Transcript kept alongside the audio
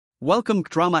Welcome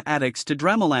Cdrama addicts to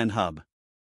Dramaland Hub.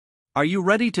 Are you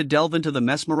ready to delve into the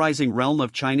mesmerizing realm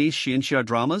of Chinese Xianxia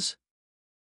dramas?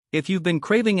 If you've been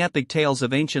craving epic tales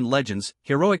of ancient legends,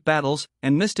 heroic battles,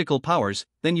 and mystical powers,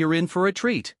 then you're in for a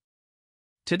treat.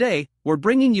 Today, we're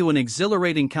bringing you an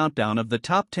exhilarating countdown of the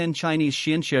top 10 Chinese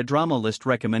Xianxia drama list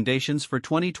recommendations for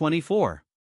 2024.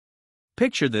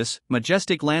 Picture this: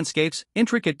 majestic landscapes,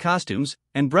 intricate costumes,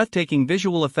 and breathtaking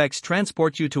visual effects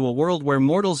transport you to a world where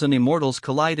mortals and immortals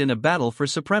collide in a battle for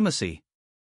supremacy.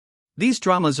 These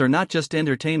dramas are not just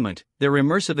entertainment, they're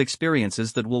immersive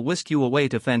experiences that will whisk you away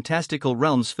to fantastical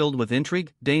realms filled with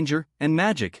intrigue, danger, and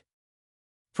magic.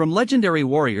 From legendary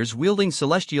warriors wielding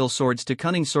celestial swords to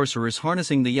cunning sorcerers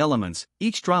harnessing the elements,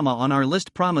 each drama on our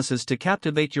list promises to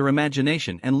captivate your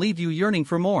imagination and leave you yearning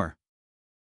for more.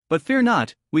 But fear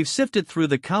not, we've sifted through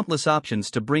the countless options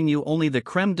to bring you only the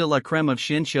creme de la creme of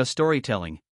Xianxia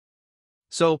storytelling.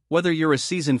 So, whether you're a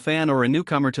seasoned fan or a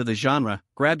newcomer to the genre,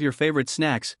 grab your favorite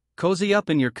snacks, cozy up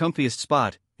in your comfiest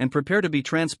spot, and prepare to be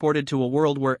transported to a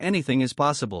world where anything is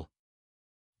possible.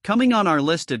 Coming on our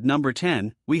list at number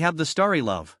 10, we have The Starry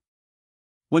Love.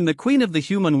 When the queen of the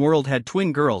human world had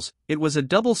twin girls, it was a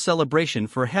double celebration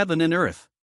for heaven and earth.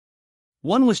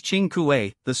 One was Qing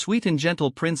Kuei, the sweet and gentle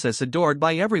princess adored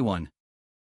by everyone.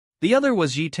 The other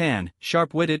was Yi Tan,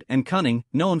 sharp-witted and cunning,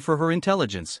 known for her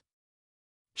intelligence.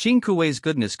 Qing Kuei's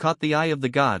goodness caught the eye of the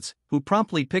gods, who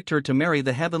promptly picked her to marry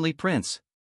the heavenly prince.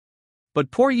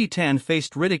 But poor Yi Tan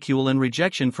faced ridicule and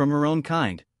rejection from her own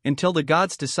kind, until the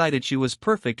gods decided she was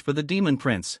perfect for the demon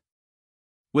prince.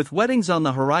 With weddings on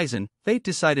the horizon, fate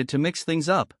decided to mix things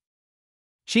up.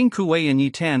 Qing Kuei and Yi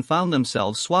Tan found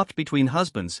themselves swapped between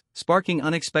husbands, sparking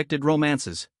unexpected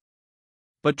romances.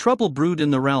 But trouble brewed in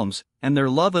the realms, and their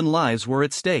love and lives were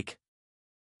at stake.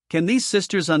 Can these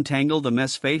sisters untangle the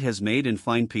mess fate has made and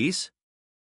find peace?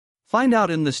 Find out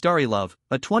in The Starry Love,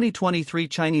 a 2023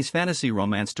 Chinese fantasy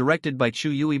romance directed by Chu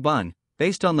Yui-bun,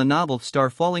 based on the novel Star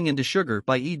Falling into Sugar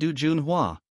by Yi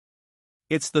Du-Junhua.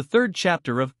 It's the third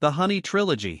chapter of The Honey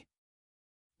Trilogy.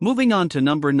 Moving on to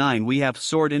number 9, we have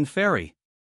Sword and Fairy.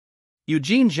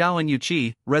 Eugene Zhao and Yu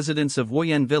Qi, residents of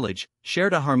Wuyan village,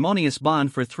 shared a harmonious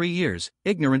bond for 3 years,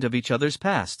 ignorant of each other's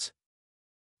pasts.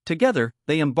 Together,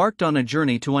 they embarked on a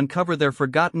journey to uncover their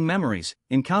forgotten memories,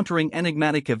 encountering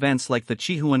enigmatic events like the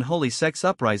Qihuan Holy Sex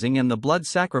Uprising and the blood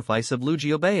sacrifice of Lu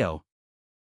Jiubei.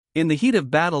 In the heat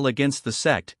of battle against the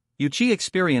sect, Yu Qi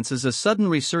experiences a sudden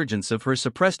resurgence of her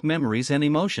suppressed memories and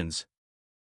emotions.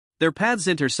 Their paths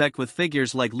intersect with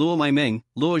figures like Luo Maiming,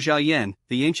 Luo Xiaoyan,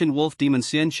 the ancient wolf demon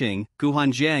Xianqing,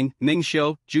 Guhan Jiang, Ming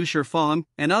Xiu, Zhu Shifang,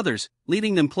 and others,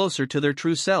 leading them closer to their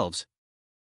true selves.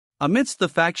 Amidst the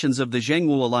factions of the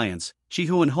Zhengwu Alliance,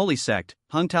 Qihuan Holy Sect,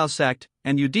 Hungtao Sect,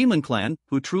 and Yu Demon Clan,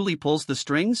 who truly pulls the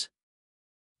strings?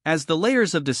 As the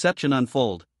layers of deception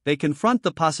unfold, they confront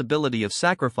the possibility of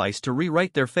sacrifice to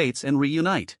rewrite their fates and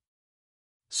reunite.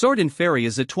 Sword and Fairy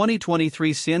is a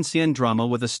 2023 Xianxian drama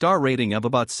with a star rating of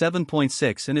about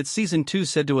 7.6 and its season 2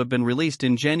 said to have been released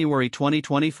in January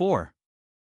 2024.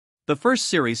 The first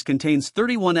series contains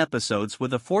 31 episodes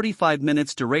with a 45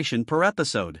 minutes duration per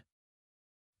episode.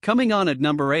 Coming on at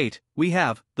number 8, we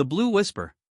have The Blue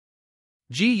Whisper.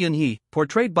 Ji Yunhee,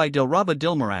 portrayed by Dilraba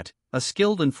Dilmurat, a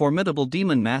skilled and formidable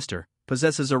demon master,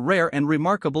 possesses a rare and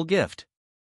remarkable gift.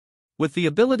 With the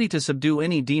ability to subdue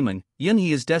any demon,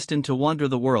 Yunhee is destined to wander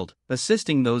the world,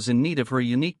 assisting those in need of her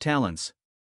unique talents.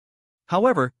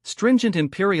 However, stringent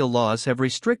imperial laws have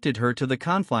restricted her to the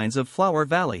confines of Flower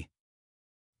Valley.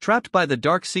 Trapped by the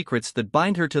dark secrets that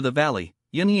bind her to the valley,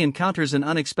 Yunhee encounters an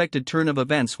unexpected turn of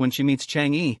events when she meets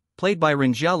Chang Yi, played by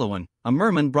Ren Jialuan, a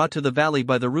merman brought to the valley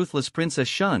by the ruthless Princess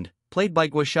Shund, played by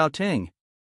Guo Xiaoting.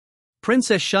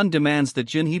 Princess Shun demands that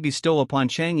Yunhee bestow upon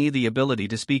Chang Yi the ability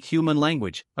to speak human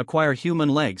language, acquire human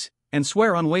legs, and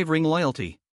swear unwavering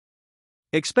loyalty.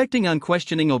 Expecting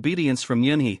unquestioning obedience from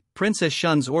Yunhee, Princess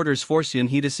Shun's orders force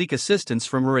Yunhee to seek assistance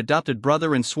from her adopted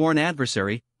brother and sworn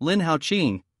adversary, Lin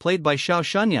Haoqing, played by Xiao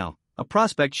Shunyao, a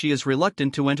prospect she is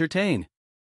reluctant to entertain.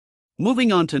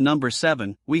 Moving on to number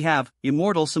 7, we have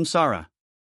Immortal Samsara.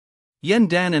 Yen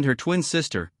Dan and her twin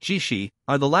sister, Jishi,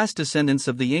 are the last descendants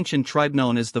of the ancient tribe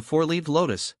known as the Four-Leaved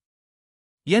Lotus.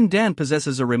 Yen Dan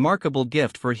possesses a remarkable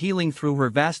gift for healing through her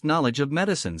vast knowledge of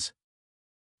medicines.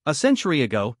 A century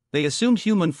ago, they assumed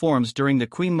human forms during the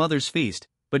Queen Mother's feast,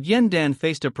 but Yen Dan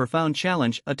faced a profound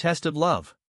challenge, a test of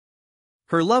love.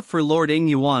 Her love for Lord Ing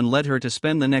Yuan led her to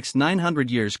spend the next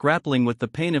 900 years grappling with the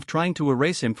pain of trying to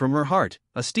erase him from her heart,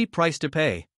 a steep price to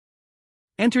pay.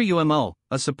 Enter Umo,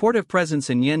 a supportive presence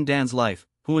in Yen Dan's life,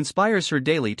 who inspires her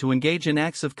daily to engage in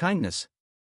acts of kindness.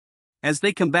 As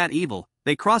they combat evil,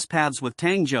 they cross paths with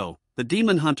Tang Zhou, the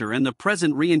demon hunter and the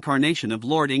present reincarnation of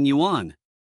Lord Ing Yuan.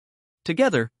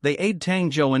 Together, they aid Tang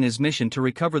Zhou in his mission to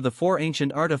recover the 4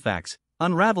 ancient artifacts,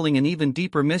 unraveling an even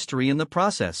deeper mystery in the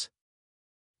process.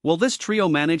 Will this trio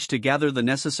manage to gather the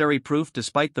necessary proof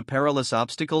despite the perilous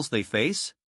obstacles they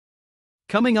face?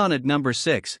 Coming on at number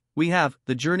 6, we have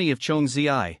The Journey of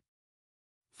Chongzi.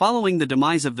 Following the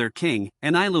demise of their king,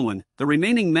 Eniluan, the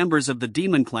remaining members of the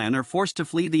demon clan are forced to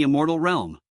flee the immortal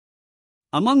realm.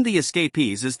 Among the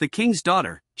escapees is the king's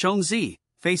daughter, Chongzi,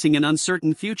 facing an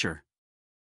uncertain future.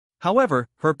 However,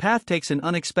 her path takes an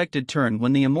unexpected turn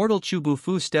when the immortal Chu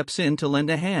Bufu steps in to lend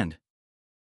a hand.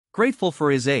 Grateful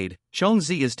for his aid,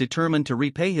 Chongzi is determined to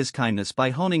repay his kindness by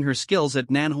honing her skills at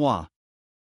Nanhua.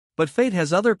 But fate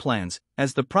has other plans,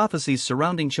 as the prophecies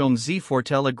surrounding Chongzi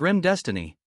foretell a grim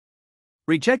destiny.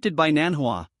 Rejected by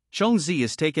Nanhua, Chongzi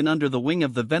is taken under the wing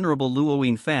of the venerable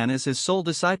Luoyin Fan as his sole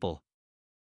disciple.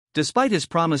 Despite his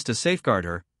promise to safeguard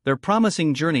her, their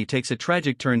promising journey takes a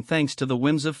tragic turn thanks to the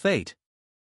whims of fate.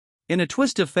 In a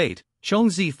twist of fate,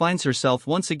 Chongzi finds herself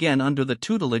once again under the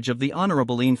tutelage of the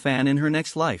Honorable Yin Fan in her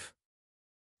next life.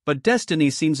 But destiny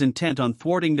seems intent on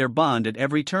thwarting their bond at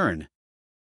every turn.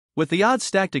 With the odds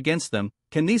stacked against them,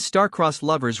 can these star-crossed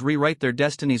lovers rewrite their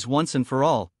destinies once and for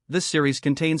all? This series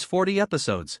contains 40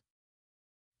 episodes.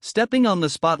 Stepping on the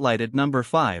spotlight at number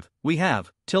 5, we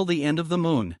have Till the End of the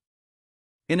Moon.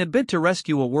 In a bid to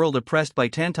rescue a world oppressed by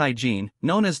Tantai Jin,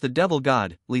 known as the Devil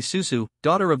God, Li Susu,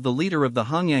 daughter of the leader of the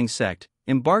Hongyang sect,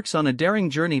 embarks on a daring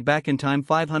journey back in time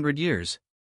 500 years.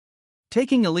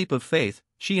 Taking a leap of faith,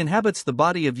 she inhabits the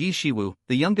body of Yi Shiwu,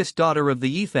 the youngest daughter of the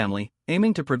Yi family,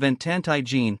 aiming to prevent Tantai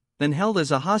Jin, then held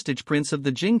as a hostage prince of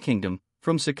the Jin kingdom,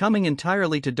 from succumbing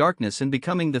entirely to darkness and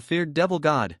becoming the feared Devil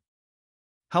God.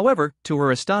 However, to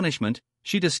her astonishment,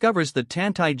 she discovers that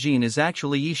Tantai Jin is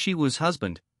actually Yi Shiwu's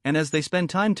husband, and as they spend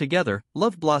time together,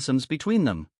 love blossoms between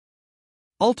them.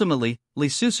 Ultimately, Li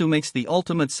Susu makes the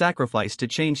ultimate sacrifice to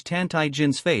change Tantai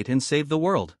Jin's fate and save the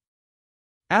world.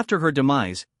 After her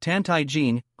demise, Tantai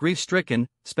Jin, grief-stricken,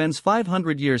 spends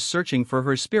 500 years searching for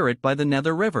her spirit by the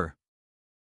Nether River.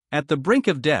 At the brink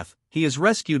of death, he is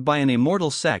rescued by an immortal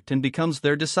sect and becomes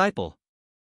their disciple.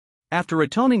 After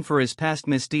atoning for his past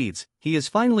misdeeds, he is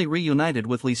finally reunited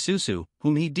with Li Susu,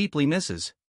 whom he deeply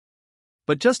misses.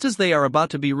 But just as they are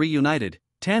about to be reunited,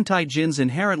 Tantai Jin's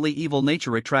inherently evil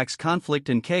nature attracts conflict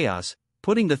and chaos,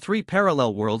 putting the 3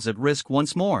 parallel worlds at risk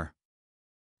once more.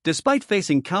 Despite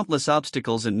facing countless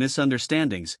obstacles and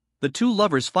misunderstandings, the 2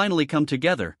 lovers finally come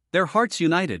together, their hearts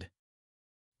united.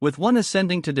 With one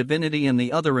ascending to divinity and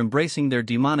the other embracing their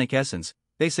demonic essence,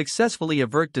 they successfully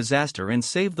avert disaster and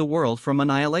save the world from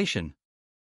annihilation.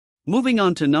 Moving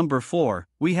on to number 4,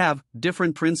 we have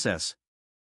Different Princess.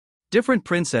 Different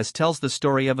Princess tells the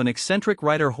story of an eccentric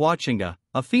writer Hua Qingda,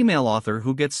 a female author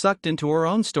who gets sucked into her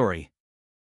own story.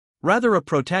 Rather a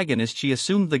protagonist, she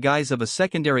assumed the guise of a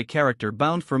secondary character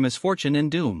bound for misfortune and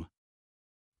doom.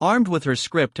 Armed with her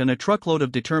script and a truckload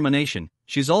of determination,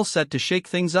 she's all set to shake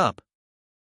things up.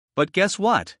 But guess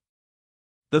what?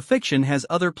 The fiction has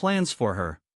other plans for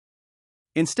her.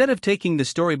 Instead of taking the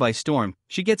story by storm,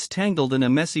 she gets tangled in a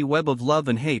messy web of love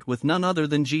and hate with none other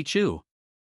than Ji Chu.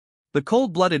 The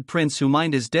cold-blooded prince whose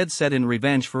mind is dead set in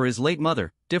revenge for his late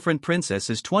mother. Different Princess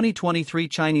is 2023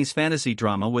 Chinese fantasy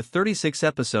drama with 36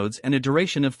 episodes and a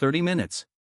duration of 30 minutes.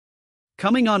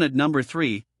 Coming on at number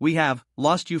 3, we have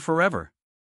Lost You Forever.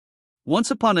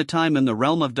 Once upon a time in the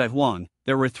realm of Daihuang,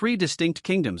 there were 3 distinct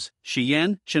kingdoms,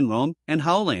 Xiyan, Qinrong, and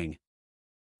Haoling.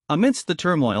 Amidst the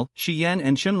turmoil, Xiyan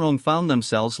and Qinrong found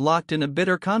themselves locked in a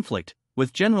bitter conflict,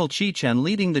 with General Qi Chen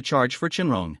leading the charge for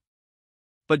Qinrong.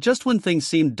 But just when things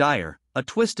seemed dire, a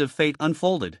twist of fate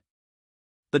unfolded.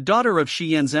 The daughter of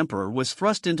Xiyan's emperor was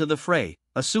thrust into the fray,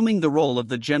 assuming the role of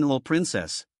the general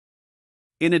princess.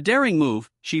 In a daring move,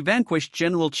 she vanquished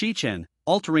General Qi Chen,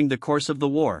 altering the course of the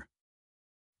war.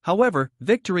 However,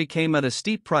 victory came at a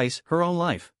steep price, her own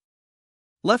life.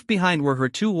 Left behind were her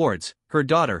 2 wards, her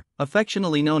daughter,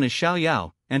 affectionately known as Xiao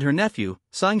Yao, and her nephew,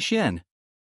 Sang Xian.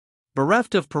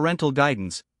 Bereft of parental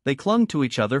guidance, they clung to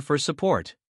each other for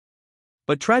support.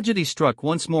 But tragedy struck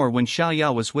once more when Xiao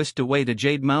Yao was whisked away to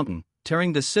Jade Mountain,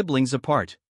 tearing the siblings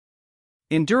apart.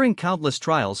 Enduring countless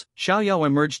trials, Xiao Yao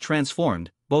emerged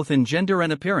transformed, both in gender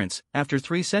and appearance, after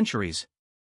 3 centuries.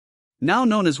 Now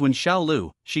known as Wen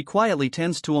Xiaolu, she quietly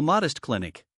tends to a modest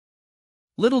clinic.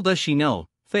 Little does she know,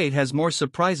 fate has more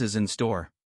surprises in store.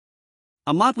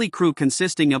 A motley crew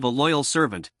consisting of a loyal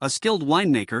servant, a skilled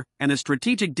winemaker, and a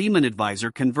strategic demon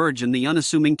advisor converge in the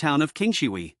unassuming town of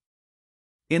Qingshui.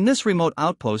 In this remote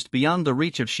outpost beyond the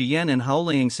reach of Xiyan and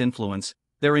Haoling's influence,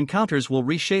 their encounters will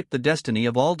reshape the destiny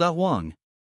of all Dahuang.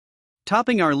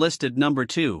 Topping our list at number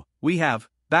 2, we have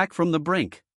Back from the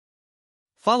Brink.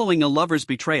 Following a lover's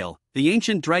betrayal, the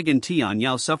ancient dragon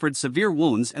Tianyao suffered severe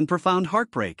wounds and profound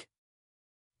heartbreak.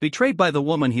 Betrayed by the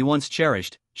woman he once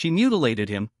cherished, she mutilated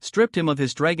him, stripped him of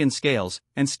his dragon scales,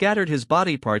 and scattered his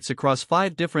body parts across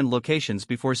 5 different locations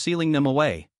before sealing them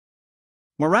away.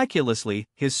 Miraculously,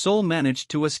 his soul managed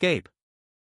to escape.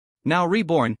 Now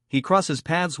reborn, he crosses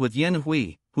paths with Yan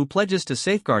Hui, who pledges to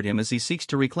safeguard him as he seeks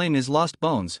to reclaim his lost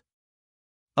bones.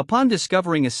 Upon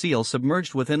discovering a seal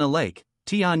submerged within a lake,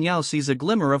 Tianyao sees a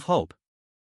glimmer of hope.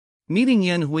 Meeting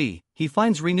Yan Hui, he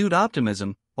finds renewed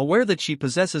optimism, aware that she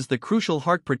possesses the crucial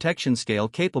heart protection scale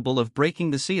capable of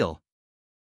breaking the seal.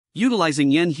 Utilizing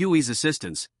Yan Hui's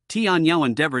assistance, Tianyao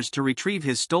endeavors to retrieve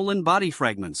his stolen body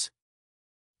fragments.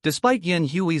 Despite Yan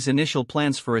Hui's initial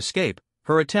plans for escape,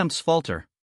 her attempts falter.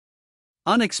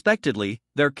 Unexpectedly,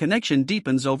 their connection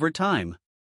deepens over time.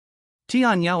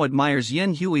 Tianyao admires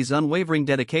Yan Hui's unwavering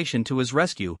dedication to his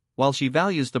rescue, while she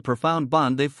values the profound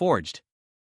bond they've forged.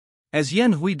 As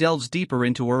Yan Hui delves deeper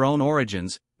into her own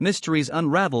origins, mysteries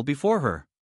unravel before her.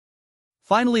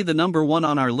 Finally, the number 1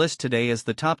 on our list today is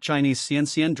the top Chinese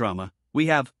Xianxia drama. We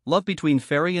have Love Between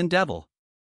Fairy and Devil.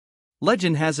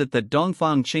 Legend has it that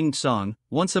Dongfang Qing,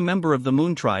 once a member of the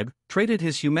Moon tribe, traded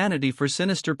his humanity for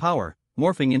sinister power,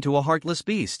 morphing into a heartless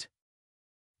beast.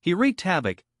 He wreaked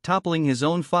havoc, toppling his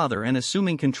own father and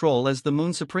assuming control as the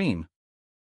Moon Supreme.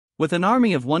 With an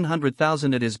army of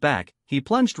 100,000 at his back, he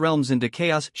plunged realms into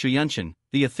chaos. Xianxia,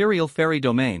 the ethereal fairy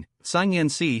domain,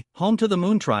 Sangyan Sea, home to the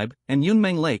Moon tribe, and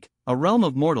Yunmeng Lake, a realm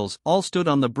of mortals, all stood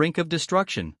on the brink of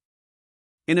destruction.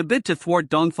 In a bid to thwart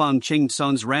Dongfang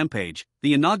Qing's rampage,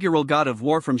 the inaugural god of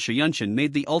war from Xianxia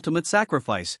made the ultimate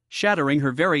sacrifice, shattering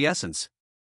her very essence.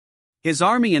 His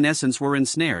army and essence were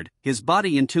ensnared, his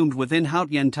body entombed within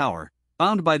Haotian Tower,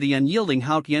 bound by the unyielding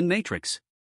Haotian matrix.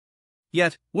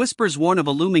 Yet, whispers warn of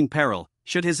a looming peril.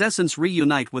 Should his essence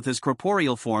reunite with his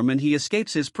corporeal form and he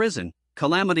escapes his prison,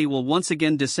 calamity will once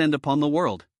again descend upon the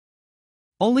world.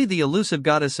 Only the elusive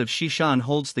goddess of Xishan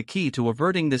holds the key to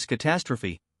averting this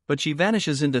catastrophe, but she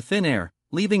vanishes into thin air,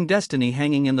 leaving destiny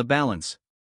hanging in the balance.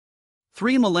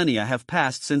 3 millennia have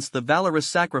passed since the valorous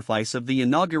sacrifice of the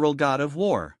inaugural god of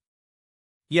war.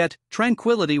 Yet,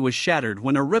 tranquility was shattered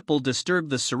when a ripple disturbed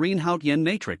the serene Haotian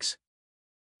matrix.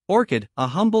 Orchid, a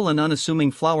humble and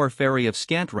unassuming flower fairy of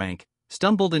scant rank,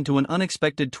 stumbled into an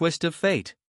unexpected twist of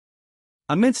fate.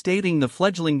 Amidst aiding the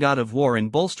fledgling god of war in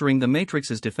bolstering the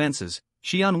Matrix's defenses,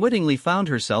 she unwittingly found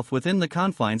herself within the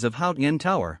confines of Haotian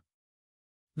Tower.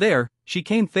 There, she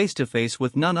came face to face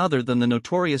with none other than the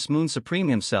notorious Moon Supreme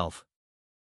himself.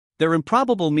 Their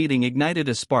improbable meeting ignited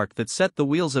a spark that set the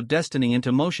wheels of destiny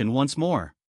into motion once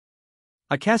more.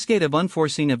 A cascade of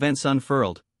unforeseen events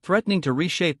unfurled, threatening to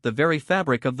reshape the very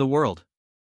fabric of the world.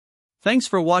 Thanks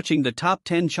for watching the top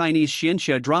 10 Chinese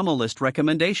Xianxia drama list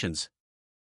recommendations.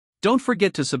 Don't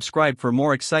forget to subscribe for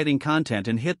more exciting content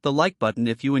and hit the like button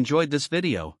if you enjoyed this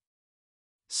video.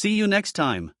 See you next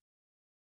time.